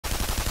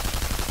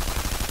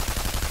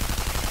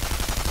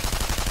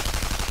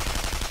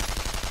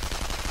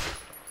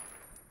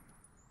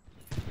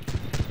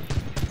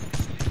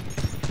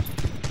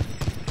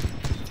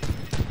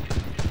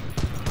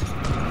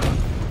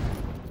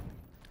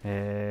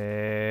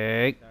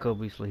Alright,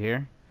 ColdBeastly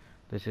here.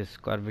 This is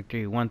Squad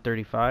Victory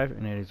 135,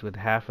 and it is with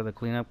half of the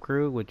cleanup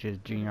crew, which is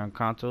Junior on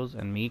consoles,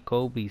 and me,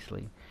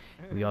 ColdBeastly.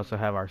 We also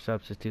have our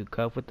substitute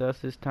Cuff with us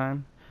this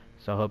time.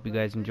 So I hope you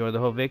guys enjoy the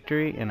whole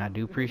victory, and I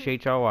do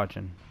appreciate y'all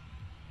watching.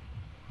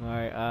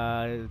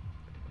 Alright,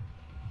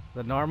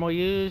 the normal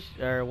use,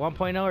 or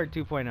 1.0 or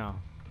 2.0?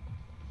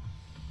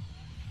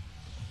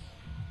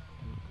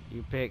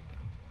 You pick.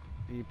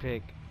 You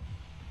pick.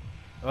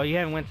 Oh, you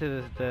haven't went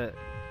to the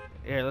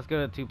here, let's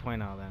go to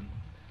 2.0 then.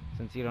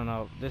 Since you don't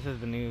know, this is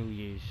the new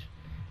use.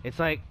 It's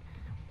like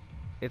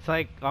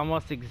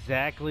almost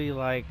exactly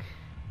like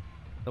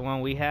the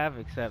one we have,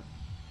 except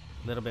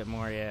a little bit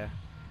more, yeah.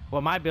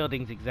 Well, my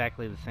building's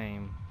exactly the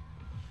same.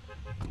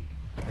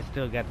 I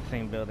still got the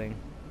same building.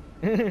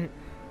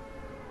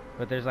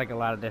 But there's like a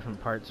lot of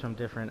different parts from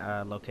different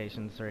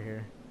locations right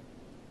here.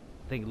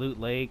 I think Loot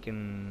Lake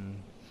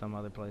and some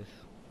other place.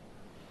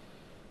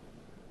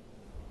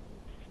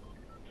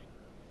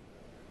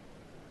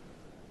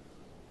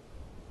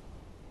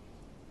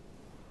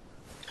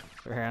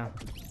 Yeah.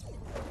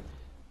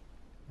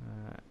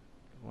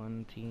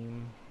 One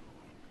team.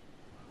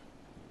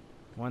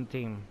 One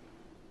team.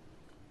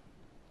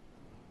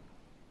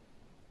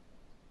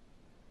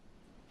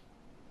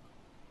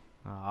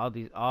 All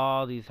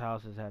these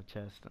houses have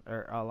chests,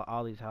 or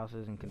all these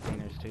houses and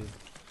containers too.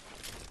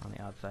 On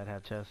the outside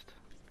have chests.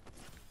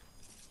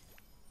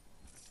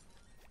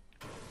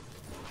 I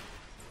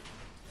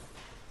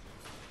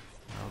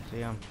don't see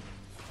them.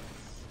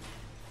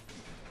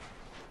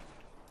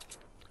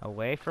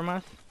 Away from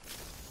us?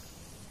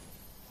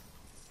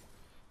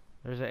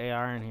 There's an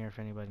AR in here if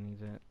anybody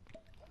needs it.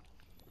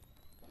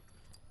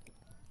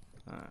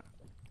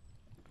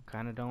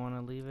 Kinda don't want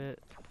to leave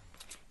it.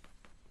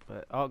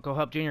 But, oh, go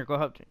help Junior, go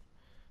help Junior.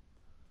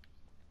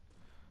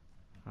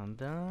 I'm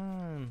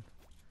done.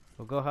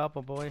 Well, go help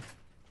a boy.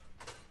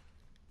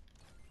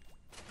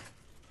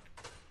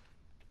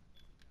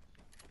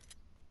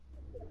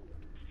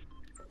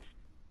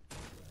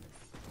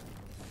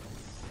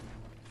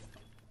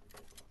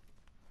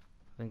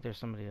 I think there's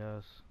somebody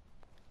else.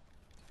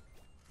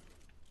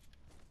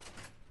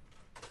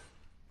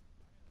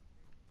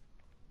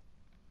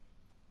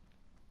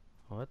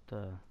 What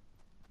the?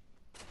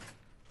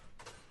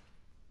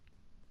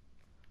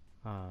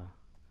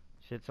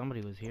 Shit,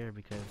 somebody was here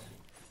because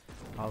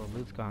all the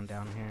loot's gone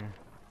down here.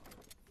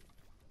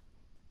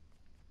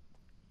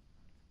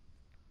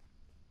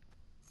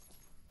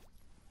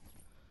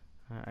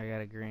 I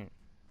got a green.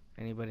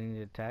 Anybody need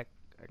to attack?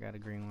 I got a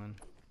green one.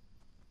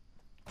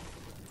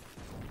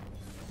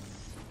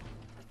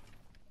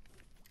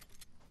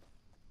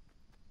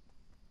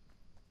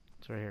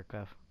 It's right here,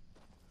 Cuff.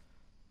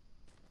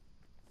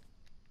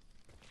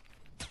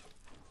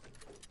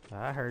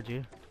 I heard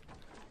you.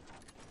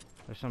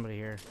 There's somebody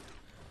here.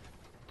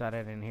 Thought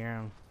I didn't hear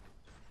him.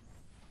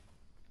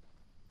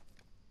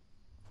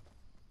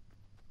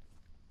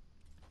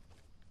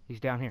 He's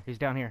down here. He's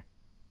down here.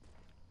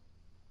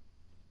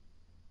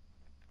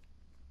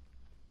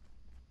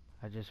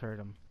 I just heard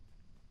him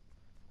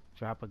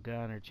drop a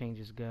gun or change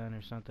his gun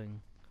or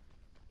something.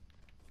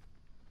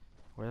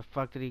 Where the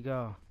fuck did he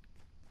go?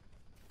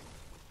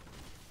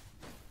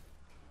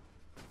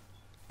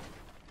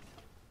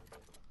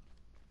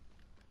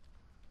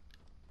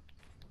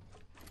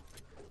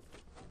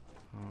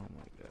 Oh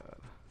my god.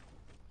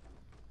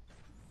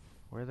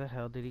 Where the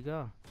hell did he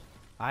go?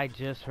 I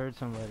just heard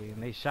somebody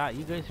and they shot.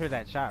 You guys heard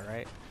that shot,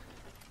 right?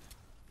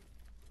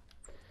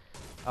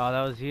 Oh,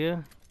 that was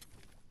you?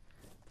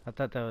 I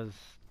thought that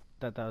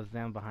was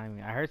them behind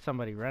me. I heard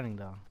somebody running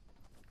though.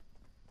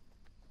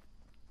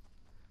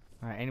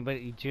 Alright,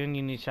 anybody? June,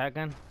 you need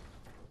shotgun?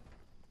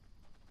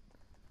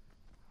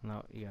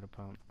 No, you got a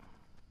pump.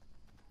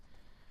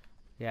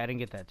 Yeah, I didn't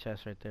get that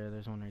chest right there.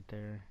 There's one right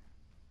there.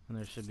 And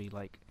there should be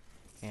like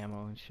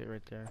ammo and shit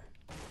right there.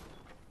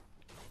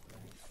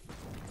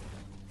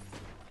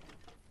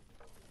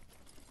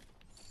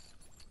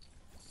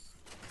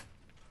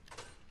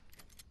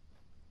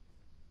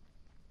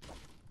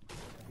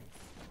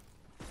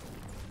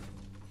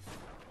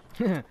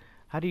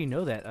 How do you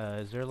know that?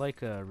 Is there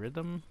like a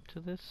rhythm to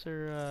this,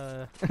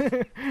 or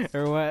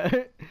or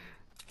what?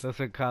 That's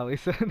what Kali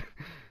said.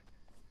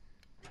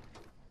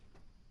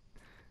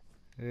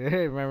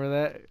 Hey, remember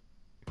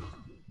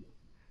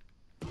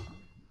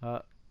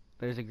that?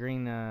 There's a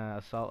green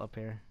assault up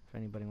here. If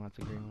anybody wants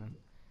a green one.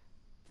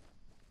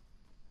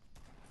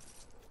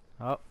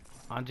 Oh,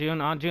 on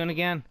June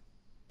again.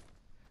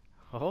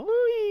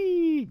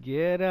 Holy,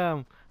 get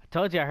him! I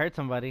told you I heard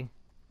somebody.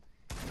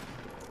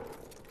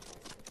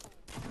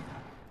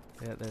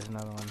 Yeah, there's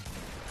another one.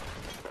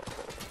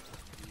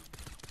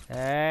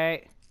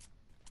 Hey!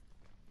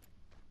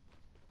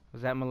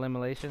 Was that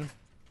elimination?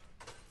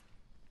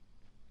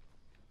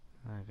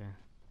 Okay.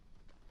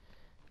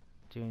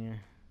 Junior.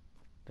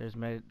 There's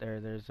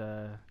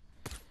oh,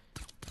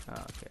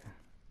 okay.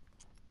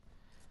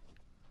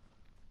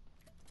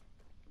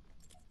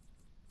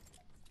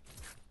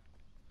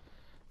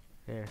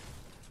 Here.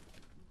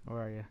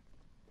 Where are you?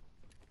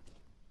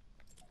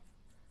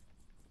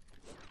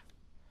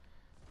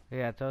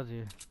 Yeah, I told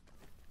you.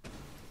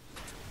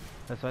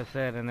 That's what I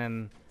said. And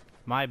then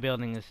my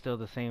building is still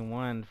the same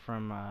one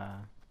from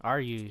our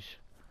use.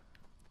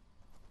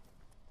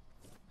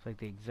 It's like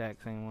the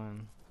exact same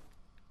one.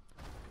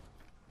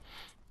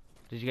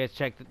 Did you guys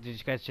check? Did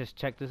you guys just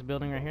check this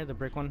building right here, the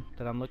brick one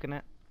that I'm looking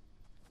at?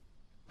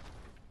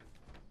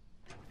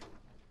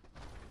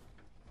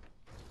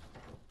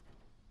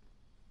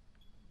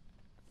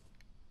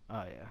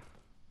 Oh yeah.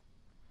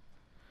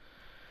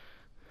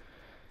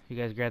 You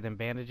guys grab them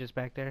bandages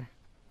back there?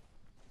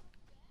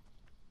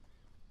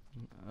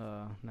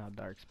 Now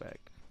Dark's back.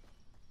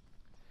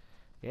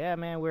 Yeah,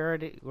 man,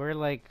 we're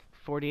like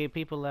 48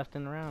 people left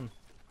in the round.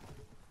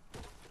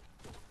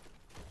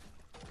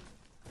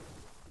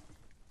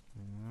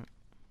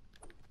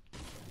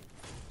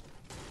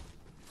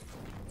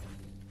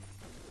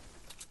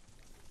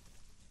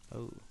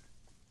 Oh.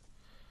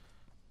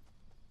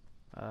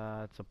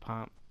 It's a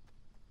pump.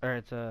 Or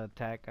it's a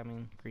tack, I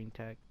mean, green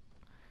tack.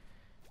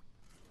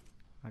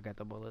 I got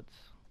the bullets.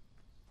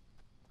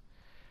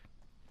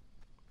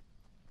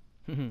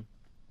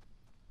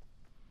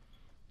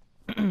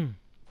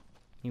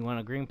 You want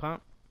a green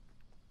pump?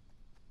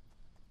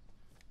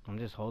 I'm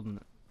just holding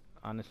it.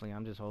 Honestly,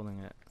 I'm just holding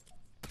it.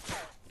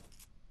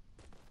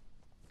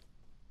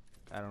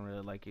 I don't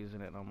really like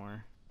using it no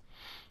more.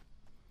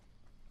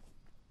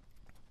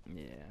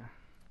 Yeah.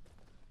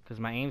 Because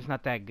my aim's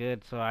not that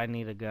good, so I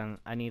need a gun.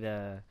 I need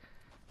a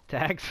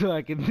tack so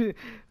I can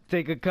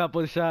take a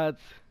couple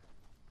shots.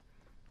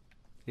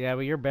 Yeah,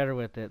 but you're better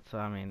with it, so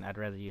I mean, I'd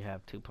rather you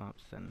have 2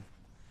 pumps than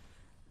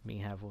me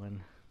have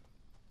 1.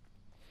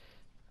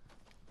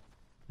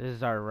 This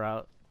is our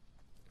route.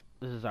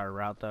 This is our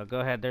route, though.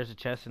 Go ahead. There's a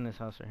chest in this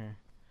house right here.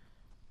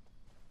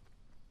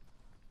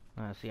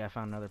 See, I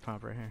found another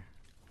pump right here.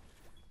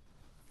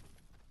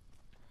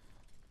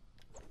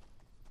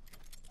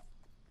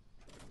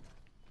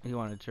 You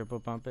want to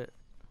triple pump it?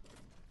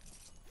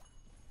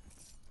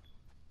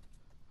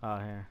 Oh,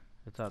 here.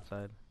 It's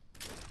outside.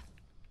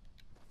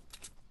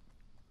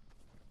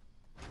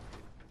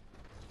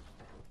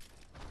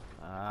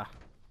 Ah.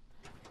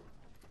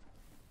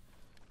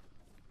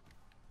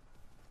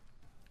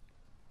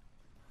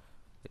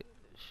 It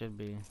should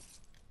be.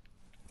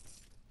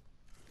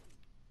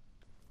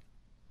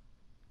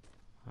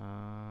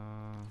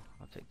 I'll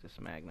take this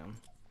Magnum.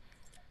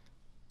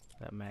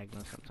 That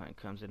Magnum sometimes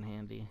comes in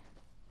handy.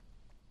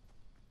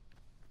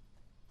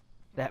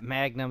 That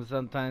Magnum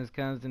sometimes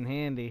comes in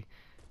handy.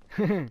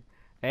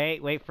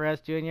 Hey, wait for us,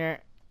 Junior.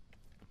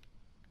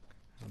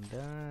 I'm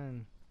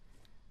done.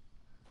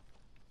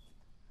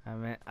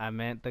 I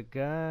meant the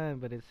gun,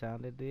 but it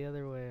sounded the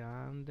other way.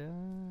 I'm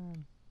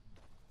done.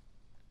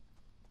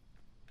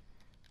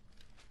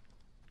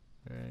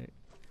 Right.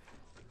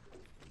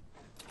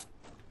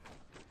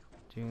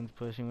 June's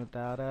pushing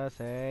without us.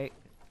 Hey.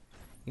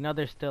 You know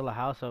there's still a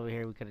house over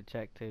here we could have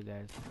checked too,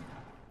 guys.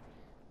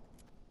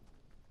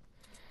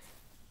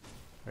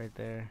 Right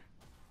there.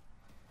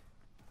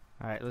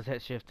 Alright, let's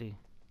hit Shifty.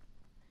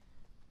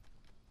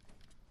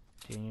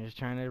 Junior's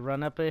trying to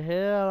run up a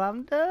hill.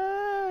 I'm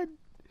done.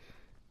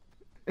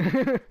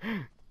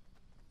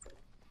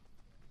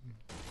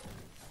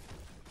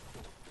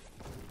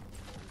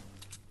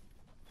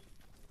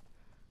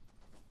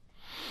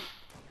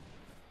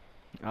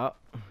 Oh,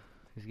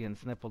 he's getting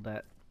snippled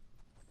at.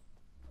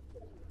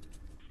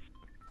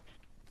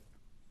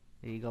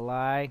 Eagle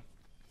eye.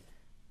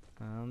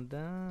 I'm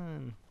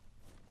done.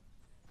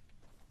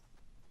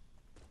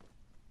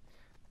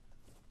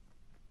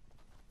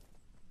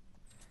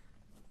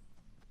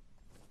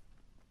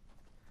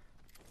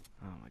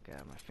 Oh my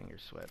god, my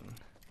finger's sweating.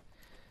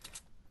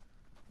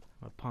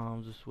 My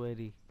palms are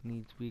sweaty.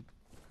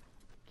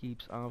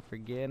 Keeps on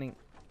forgetting.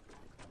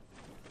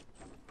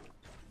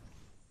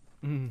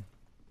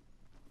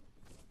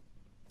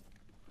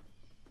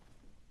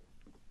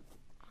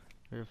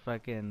 They're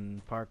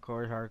fucking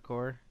parkour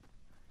hardcore.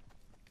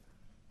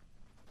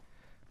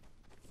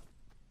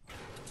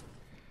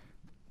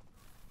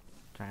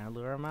 Trying to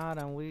lure him out,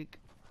 I'm weak.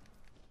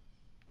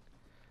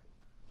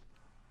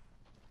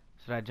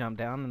 Should I jump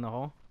down in the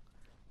hole?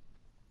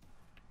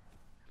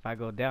 If I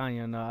go down,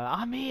 you'll know.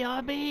 On me,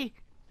 on me!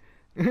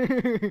 Oh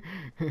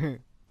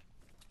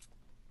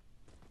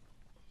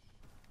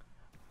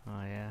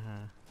yeah,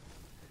 huh?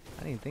 I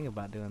didn't even think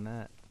about doing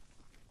that.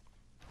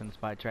 Putting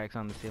spy tracks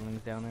on the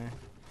ceilings down there.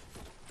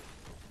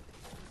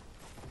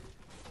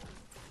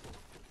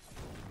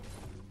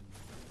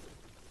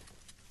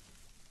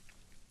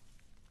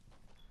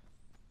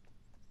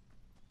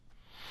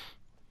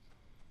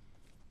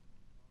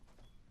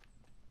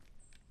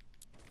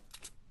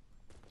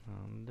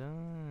 I'm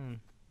done.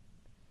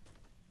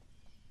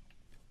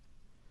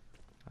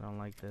 I don't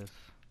like this.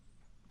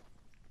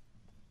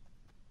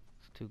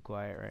 It's too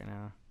quiet right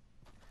now.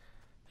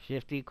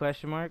 Shifty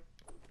question mark?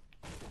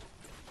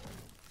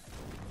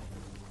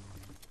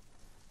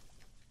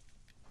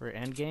 For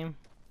endgame?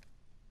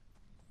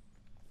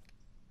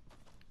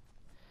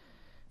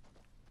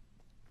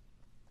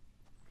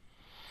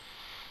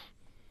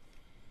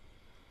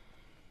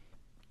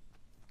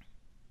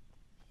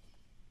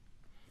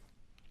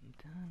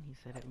 done. He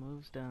said it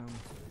moves down.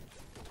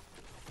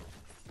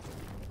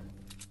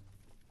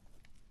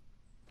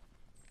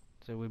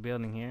 So we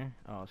building here?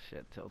 Oh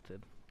shit,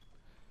 tilted.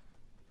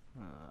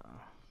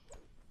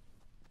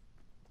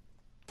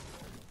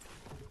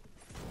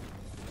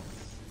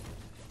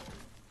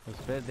 This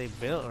bed they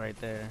built right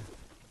there.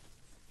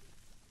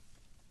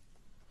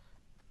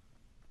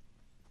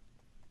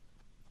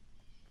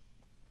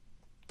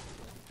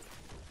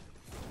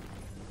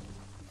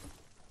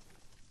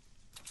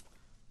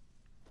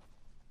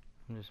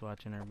 I'm just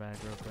watching her back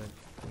real quick,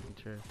 making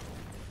sure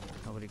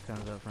nobody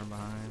comes up from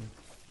behind.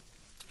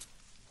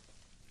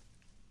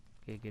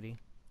 Giggity.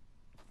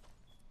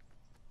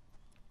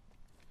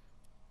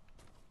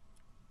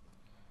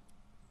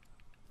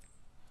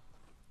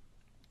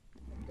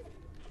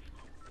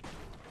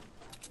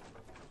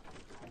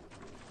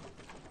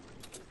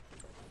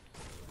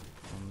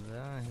 I'm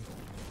done.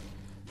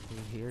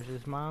 He hears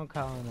his mom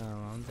calling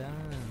him. I'm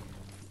done.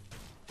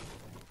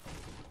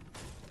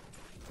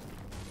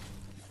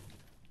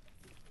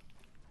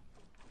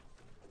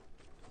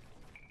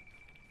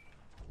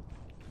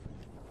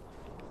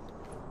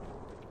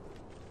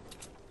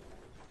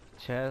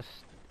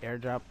 Chest,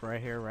 airdrop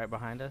right here, right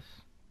behind us.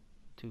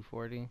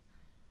 240.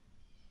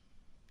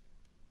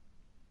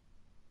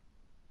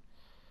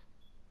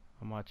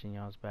 I'm watching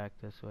y'all's back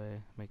this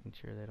way, making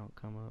sure they don't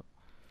come up.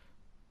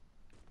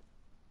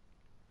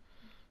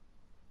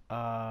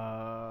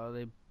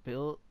 They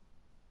built.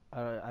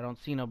 I don't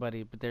see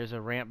nobody, but there's a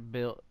ramp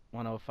built.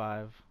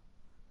 105,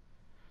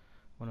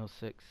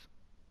 106.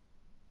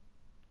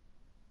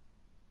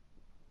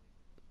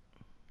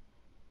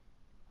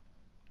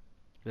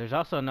 There's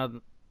also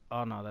another.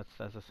 Oh no, that's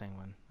the same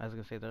one. I was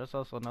gonna say there's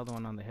also another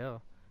one on the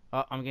hill.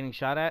 Oh, I'm getting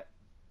shot at.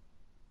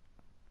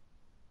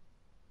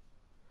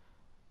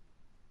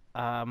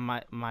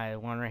 My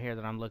one right here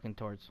that I'm looking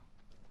towards.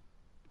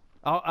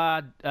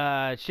 Oh,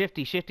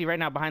 shifty right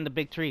now behind the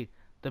big tree,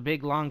 the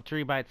big long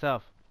tree by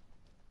itself.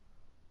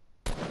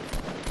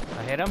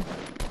 I hit him.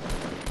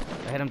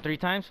 I hit him 3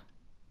 times.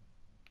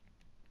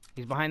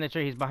 He's behind the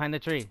tree. He's behind the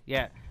tree.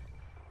 Yeah.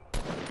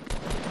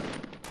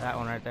 That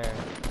one right there.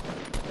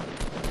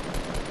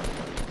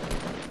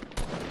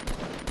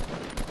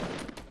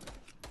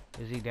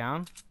 Is he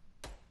down?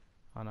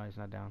 Oh no, he's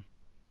not down.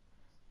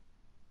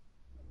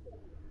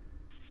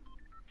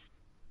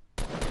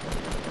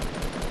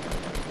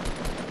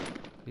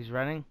 He's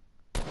running.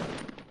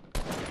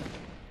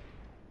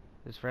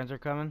 His friends are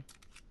coming.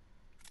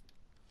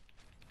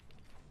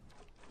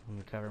 Let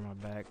me cover my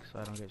back so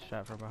I don't get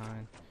shot from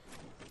behind.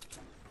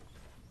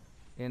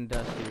 In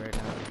Dusty right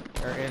now.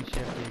 Or in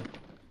Shifty.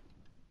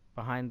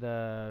 Behind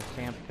the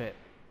sand pit.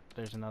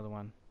 There's another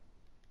one.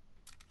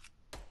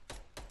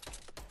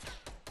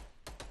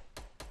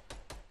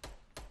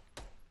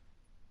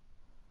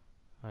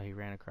 Oh, he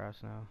ran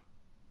across now.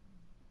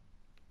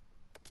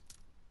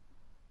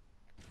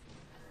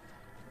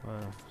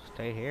 Well,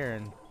 stay here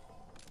and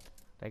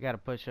they gotta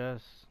push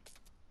us,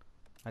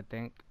 I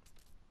think.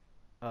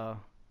 I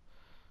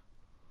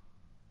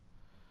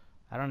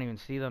don't even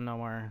see them no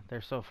more.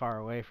 They're so far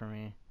away from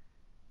me.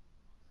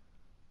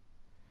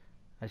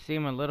 I see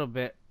him a little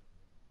bit.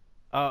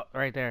 Oh,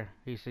 right there.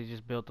 He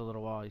just built a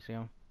little wall. You see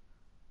him?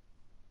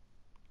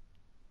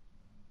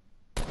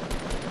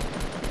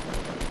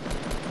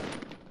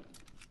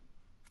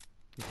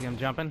 You see him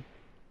jumping?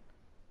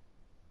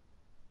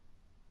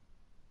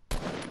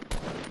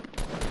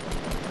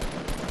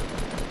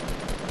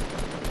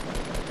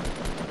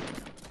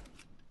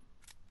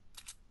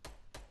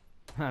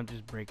 I'm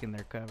just breaking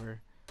their cover.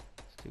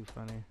 It's too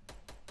funny.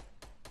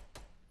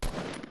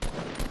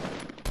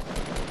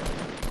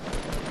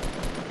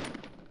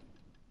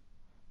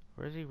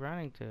 Where's he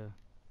running to?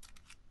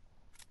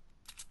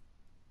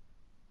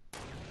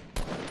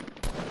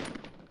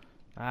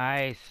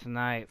 Nice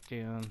snipe,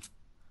 June.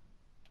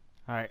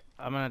 Alright,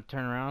 I'm gonna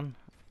turn around.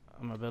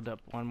 I'm gonna build up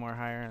one more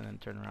higher and then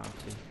turn around and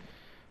see if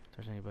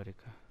there's anybody.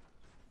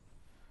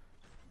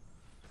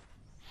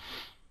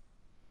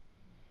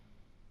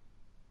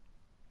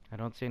 I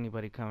don't see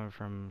anybody coming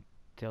from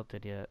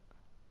Tilted yet.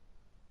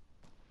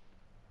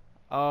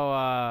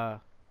 Oh,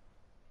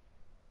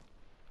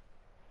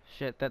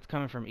 shit, that's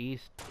coming from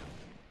east.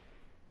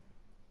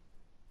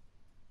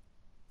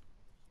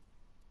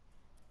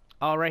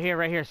 Oh, right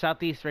here,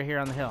 southeast, right here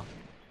on the hill.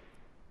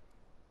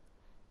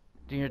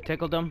 Do you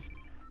tickled them?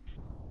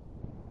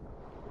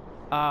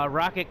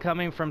 Rocket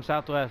coming from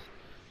southwest.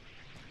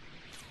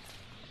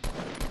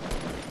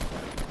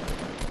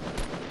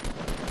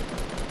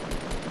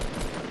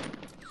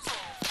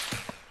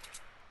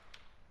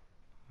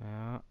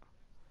 Yeah.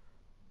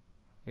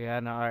 Yeah,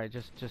 no, alright,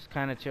 just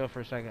kinda chill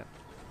for a second.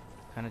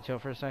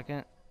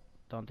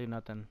 Don't do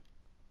nothing.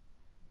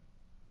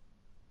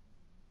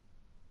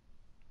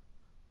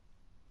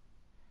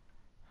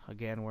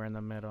 Again, we're in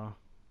the middle,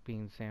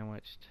 being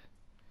sandwiched.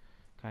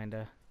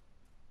 Kinda.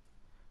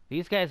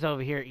 These guys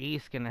over here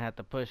east gonna have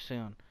to push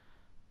soon.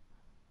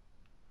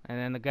 And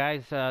then the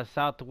guys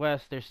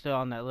southwest, they're still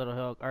on that little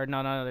hill. Or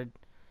no,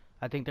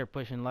 I think they're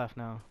pushing left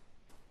now.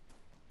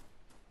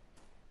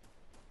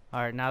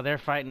 Alright, now they're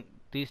fighting.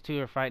 These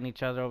two are fighting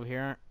each other over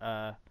here.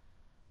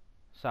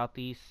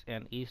 Southeast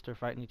and east are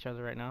fighting each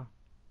other right now.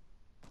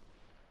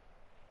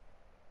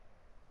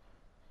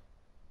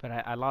 But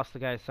I lost the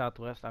guy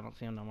southwest. I don't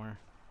see him no more.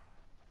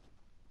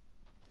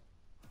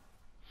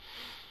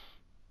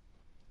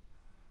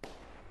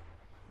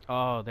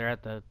 Oh, they're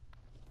at the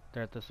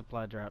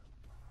supply drop.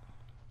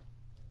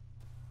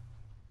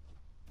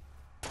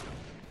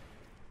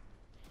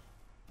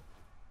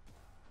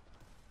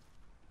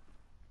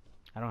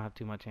 I don't have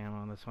too much ammo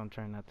on this one. I'm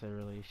trying not to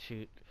really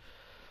shoot.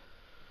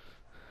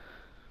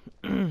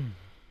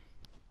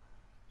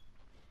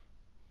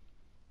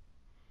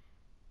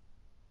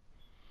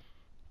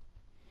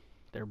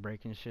 They're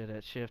breaking shit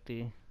at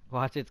Shifty.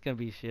 Watch, it's gonna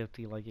be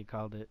Shifty like you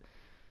called it.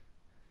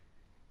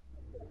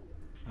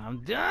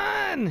 I'm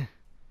done!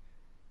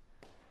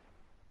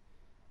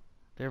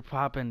 They're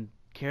popping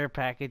care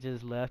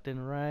packages left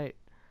and right.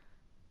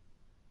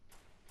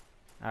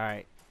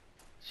 Alright.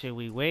 Should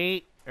we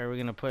wait or are we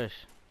gonna push?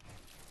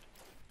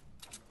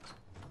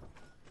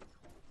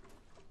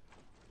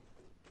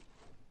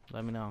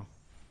 Let me know.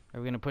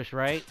 Are we gonna push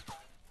right?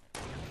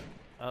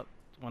 Oh,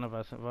 one of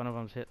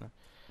them's hitting us.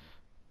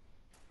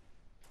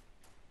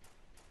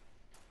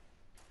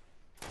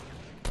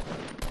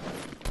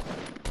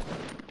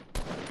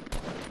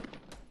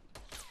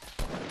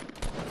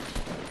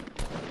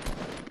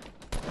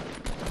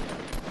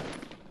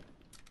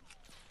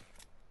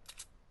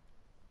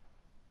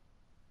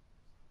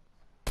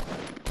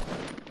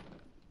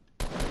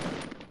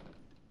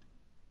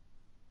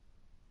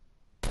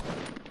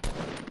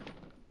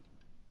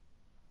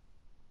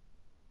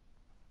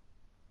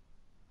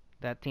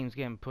 That team's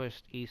getting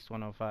pushed east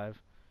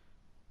 105.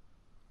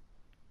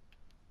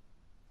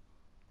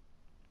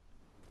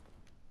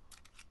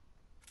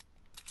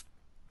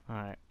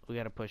 Alright, we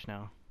gotta push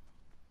now.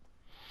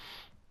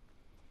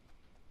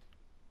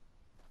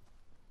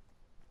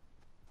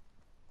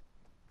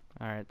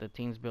 Alright, the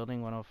team's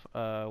building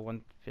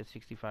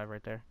 165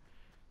 right there.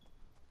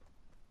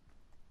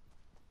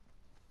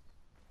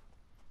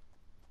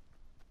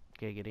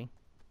 Giggity.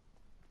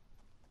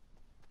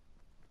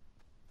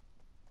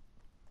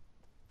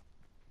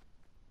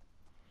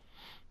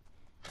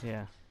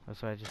 Yeah,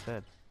 that's what I just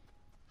said.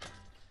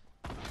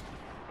 I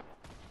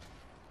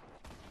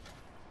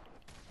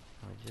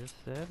just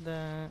said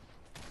that.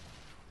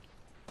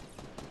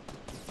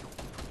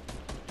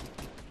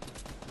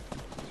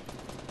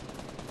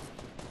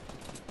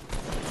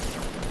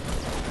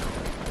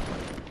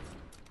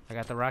 I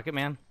got the rocket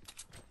man.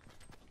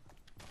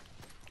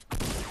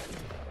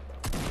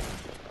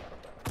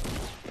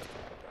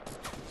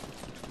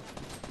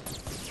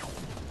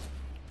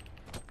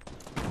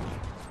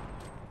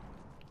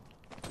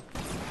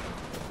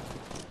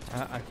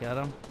 I killed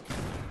him.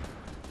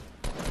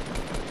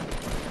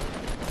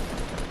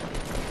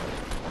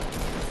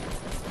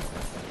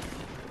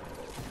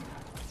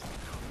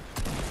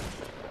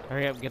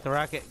 Hurry up, get the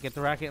rocket,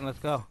 and let's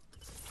go.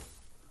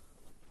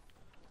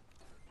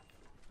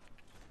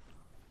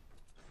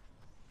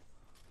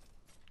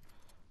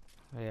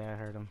 Oh, yeah, I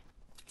heard him.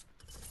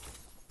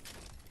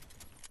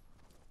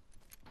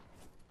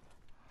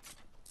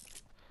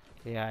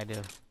 Yeah, I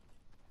do.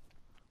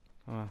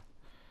 Come on.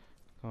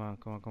 Come on,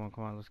 come on, come on,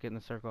 come on. Let's get in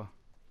the circle.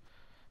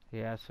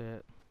 Yeah, that's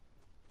it.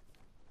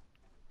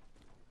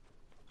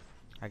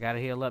 I gotta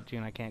heal up,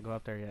 June. I can't go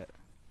up there yet.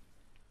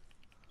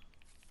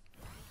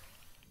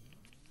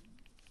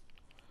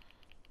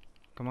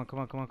 Come on, come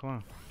on, come on, come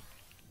on.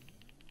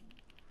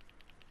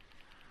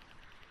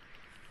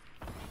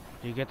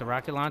 Do you get the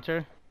rocket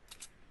launcher?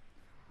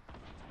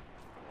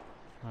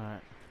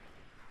 Alright.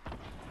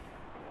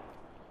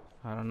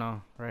 I don't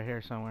know. Right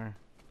here somewhere.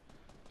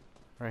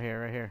 Right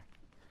here, right here.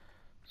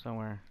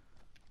 Somewhere.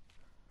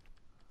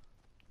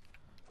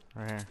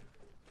 Right here.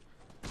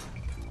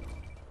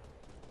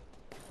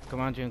 Come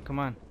on, June, come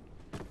on.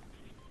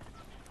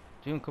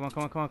 June, come on,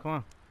 come on, come on, come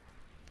on.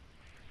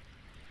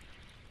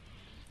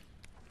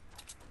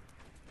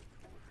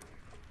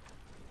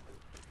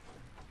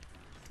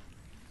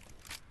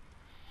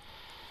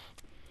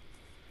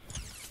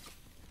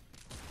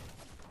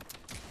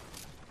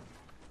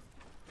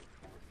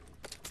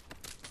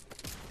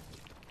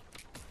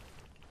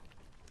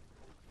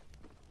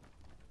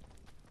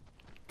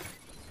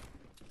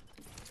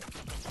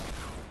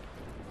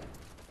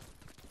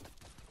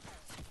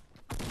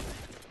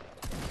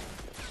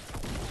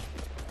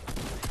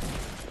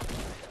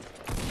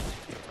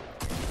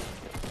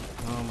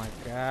 Oh my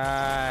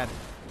god.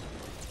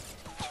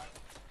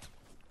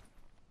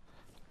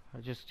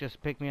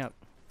 Just pick me up.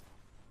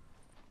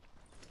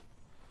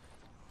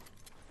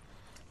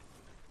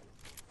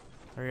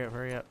 Hurry up,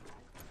 hurry up.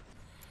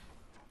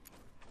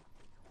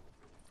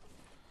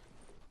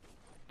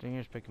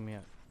 Dinger's picking me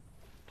up.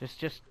 It's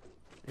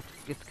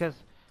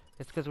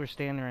cause we're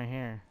standing right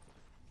here.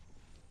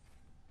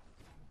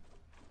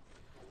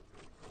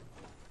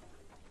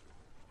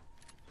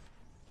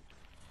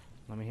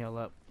 Let me heal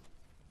up.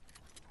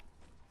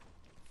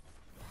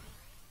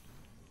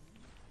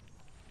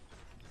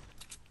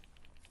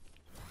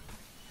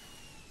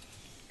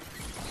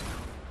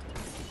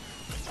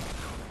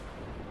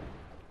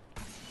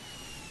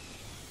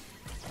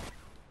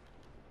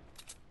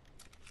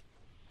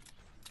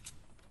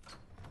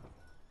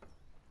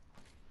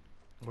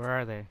 Where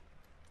are they?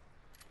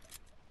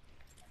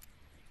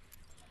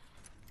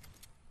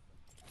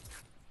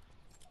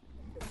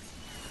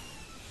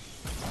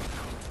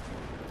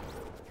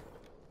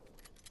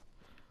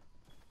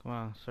 Come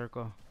on,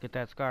 circle. Get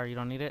that scar. You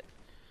don't need it.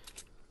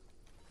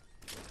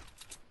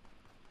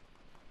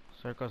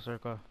 Circle,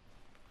 circle.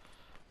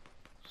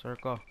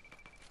 Circle.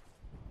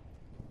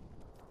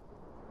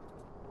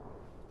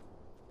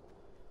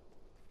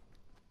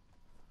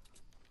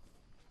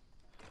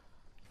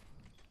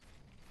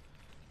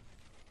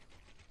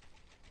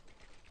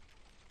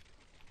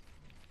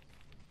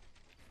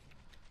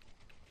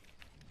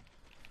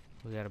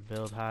 We gotta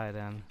build high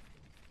then.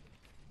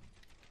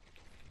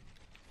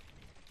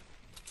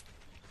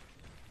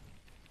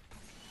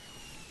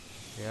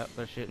 Yep,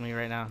 they're shooting me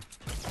right now.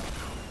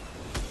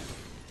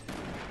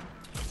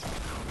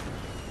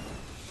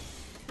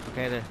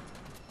 Okay, there.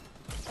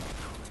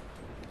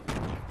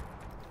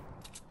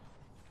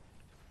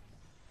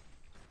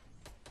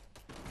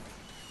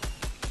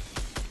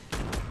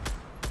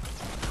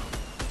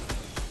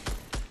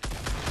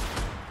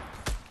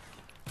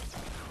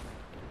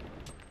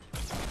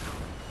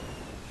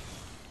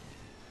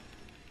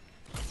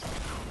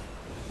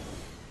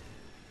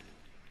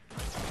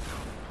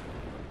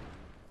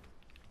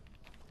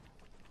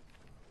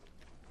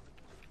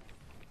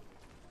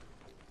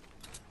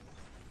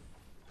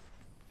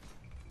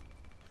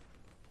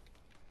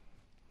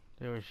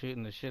 They were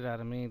shooting the shit out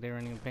of me. They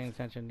weren't even paying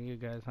attention to you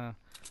guys, huh?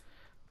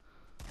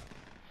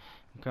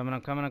 I'm coming,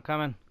 I'm coming, I'm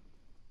coming.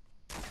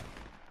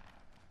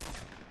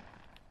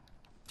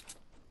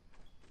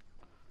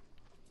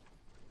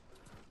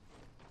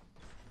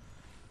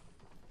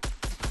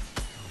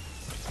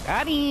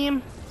 Got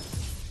him!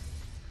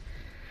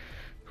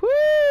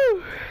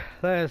 Woo!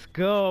 Let's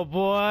go,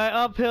 boy.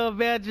 Uphill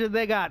venture,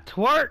 they got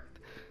twerked!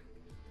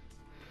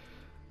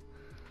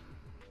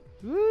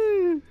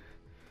 Woo!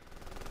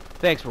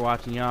 Thanks for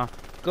watching, y'all.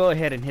 Go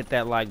ahead and hit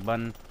that like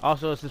button.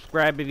 Also,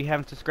 subscribe if you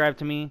haven't subscribed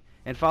to me.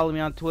 And follow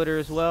me on Twitter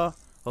as well.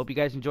 Hope you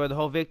guys enjoy the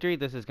whole victory.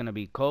 This is going to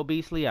be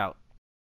ColdBeastly out.